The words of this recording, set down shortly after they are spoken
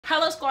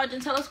Hello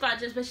Squadrons,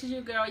 this is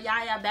your girl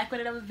Yaya back with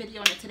another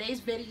video. And in today's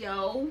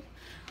video,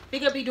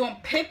 we're gonna be doing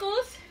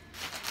pickles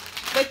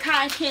with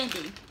cotton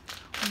candy.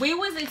 We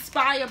was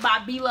inspired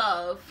by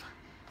B-Love.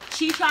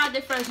 She tried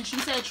it first and she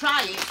said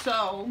try it,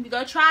 so we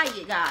gonna try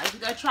it, guys. We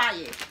gonna try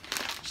it.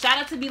 Shout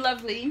out to Be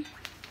Lovely.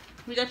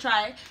 We gonna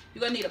try it.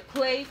 You're gonna need a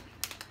plate.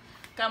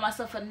 Got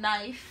myself a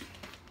knife.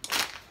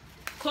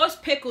 Of course,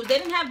 pickles. They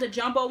didn't have the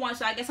jumbo one,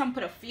 so I guess I'm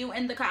gonna put a few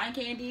in the cotton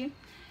candy.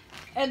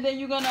 And then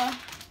you're gonna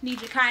need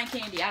your cotton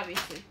candy,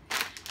 obviously.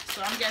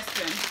 So I'm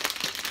guessing.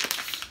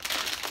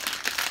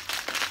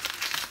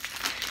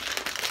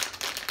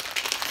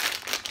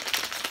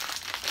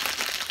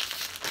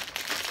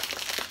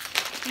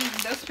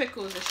 Those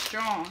pickles are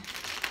strong.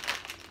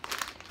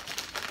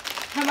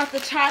 I'm about to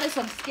try this.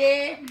 I'm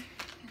scared.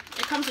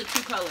 It comes with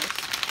two colors.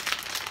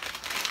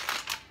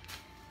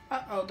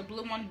 Uh-oh, the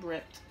blue one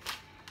ripped.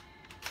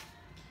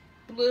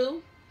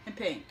 Blue and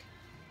pink.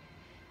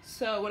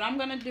 So what I'm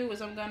gonna do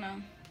is I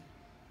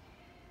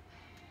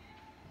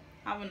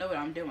don't know what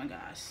I'm doing,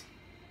 guys.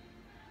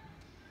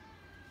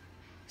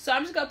 So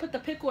I'm just gonna put the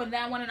pickle in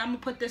that one and I'm gonna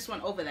put this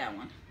one over that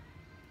one.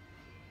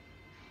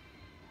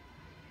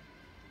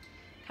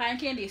 Cotton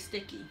candy is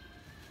sticky.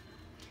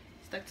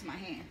 Stuck to my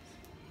hands.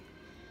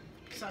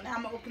 So now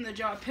I'm gonna open the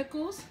jar of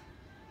pickles.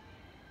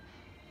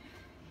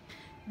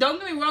 Don't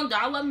get me wrong though,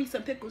 I love me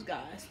some pickles,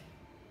 guys.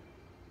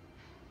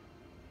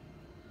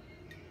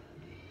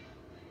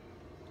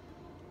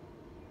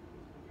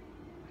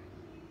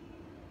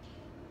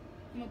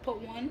 I'm gonna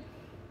put one.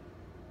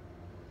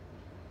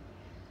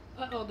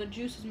 Uh-oh, the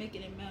juice is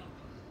making it melt.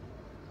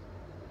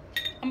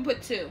 I'm gonna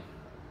put two.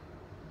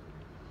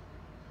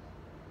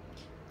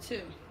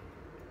 Okay,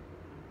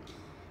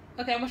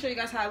 I'm gonna show you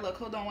guys how I look.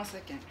 Hold on one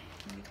second.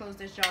 Let me close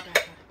this jar back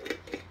up.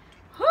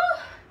 Whew.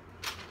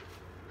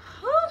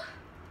 Whew.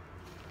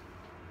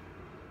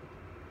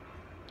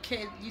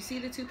 Okay, you see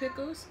the two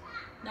pickles?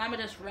 Now I'm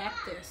gonna just wrap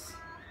this.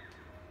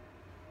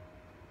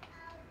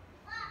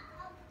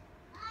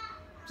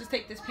 Just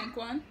take this pink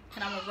one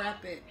and I'm gonna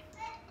wrap it.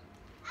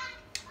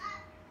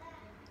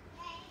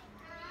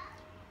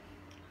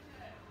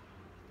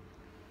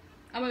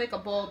 I'm gonna make a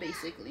ball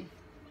basically.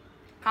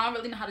 I don't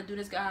really know how to do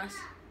this, guys.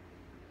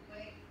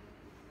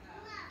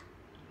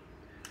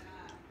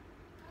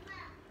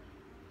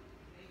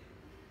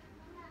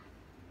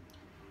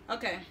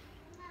 Okay,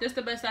 this is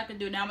the best I can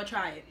do. Now I'm gonna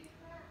try it.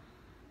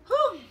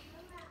 Whew.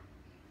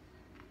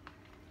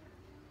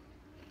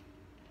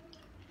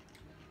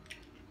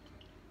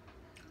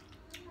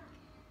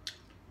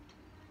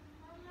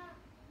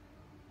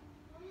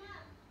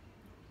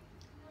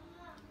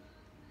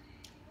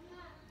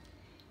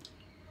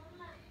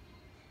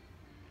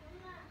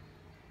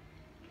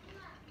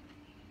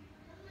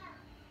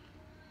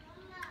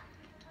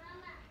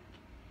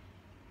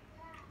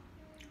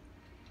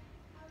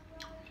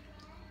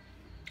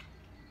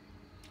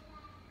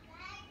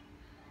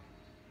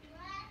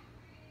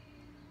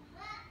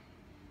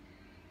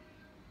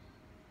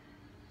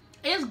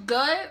 It's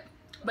good,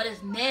 but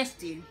it's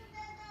nasty.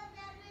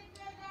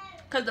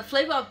 Because the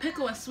flavor of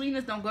pickle and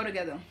sweetness don't go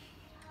together.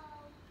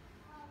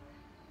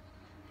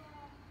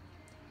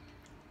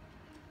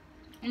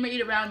 I'm going to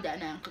eat around that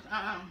now. Cause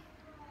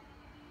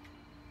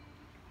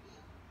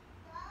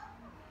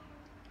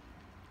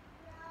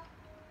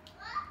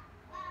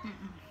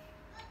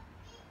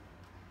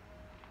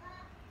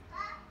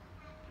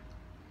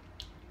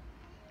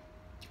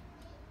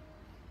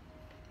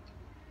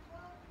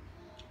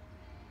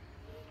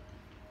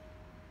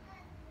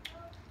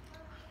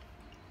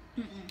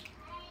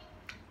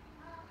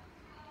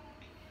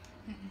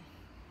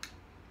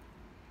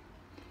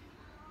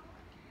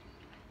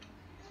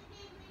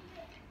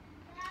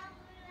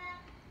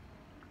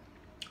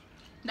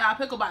Now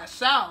pickle by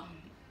itself,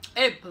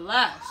 it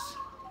bless.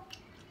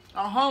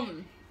 A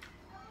homie.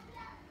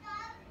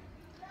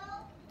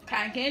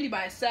 Cotton candy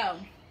by itself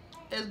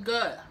is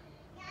good.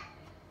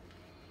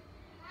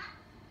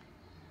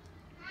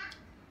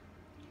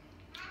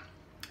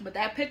 But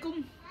that pickle,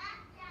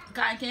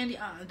 cotton candy,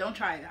 don't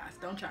try it, guys.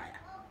 Don't try it.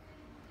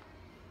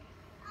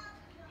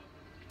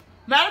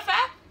 Matter of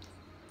fact,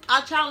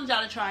 I'll challenge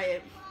y'all to try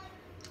it.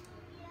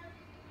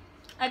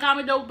 And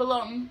comment down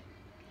below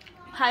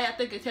how y'all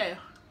think it tastes.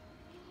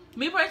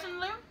 Me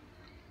personally,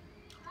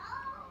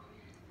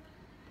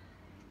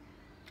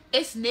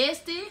 it's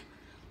nasty,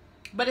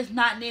 but it's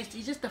not nasty.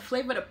 It's just the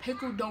flavor of the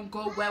pickle don't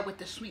go well with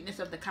the sweetness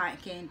of the cotton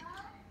candy.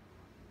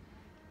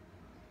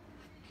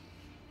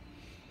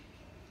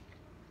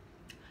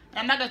 And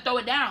I'm not gonna throw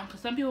it down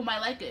because some people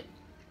might like it.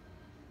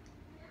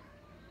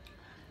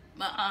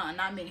 But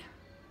not me.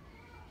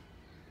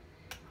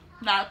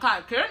 Now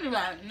cotton candy,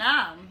 like,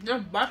 nah,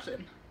 just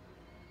busting.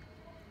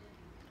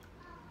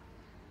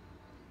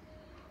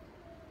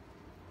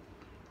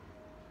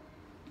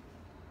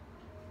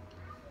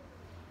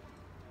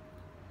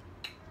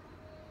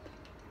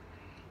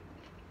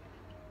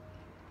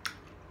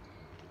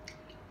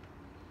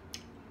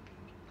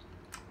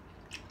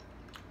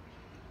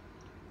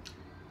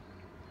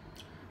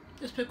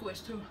 This pickle is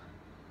too.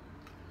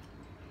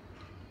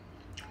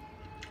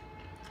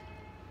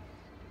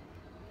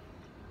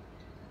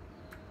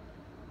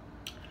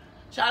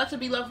 Shout out to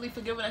Be Lovely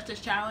for giving us this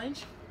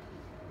challenge.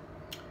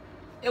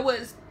 It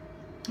was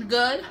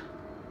good,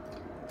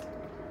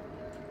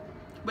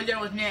 but then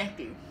it was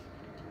nasty.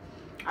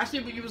 I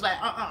see what you was like,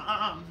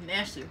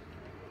 nasty.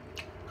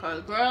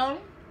 Cause girl,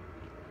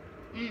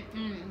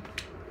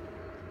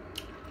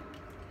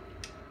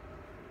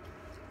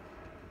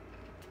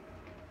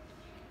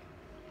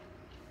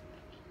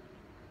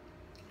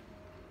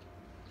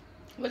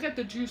 Look at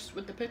the juice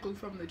with the pickle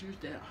from the juice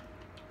there.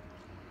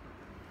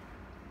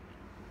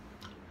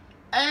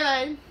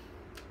 Anyway,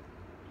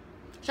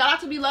 shout out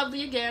to Be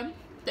Lovely again.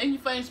 Thank you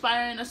for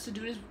inspiring us to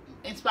do this,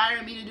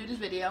 inspiring me to do this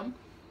video.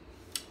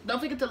 Don't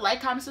forget to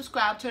like, comment,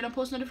 subscribe, turn on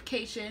post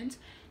notifications.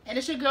 And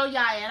it's your girl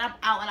Yaya, and I'm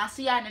out. And I'll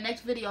see y'all in the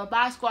next video.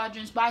 Bye,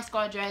 squadrons. Bye,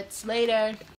 squadrettes. Later.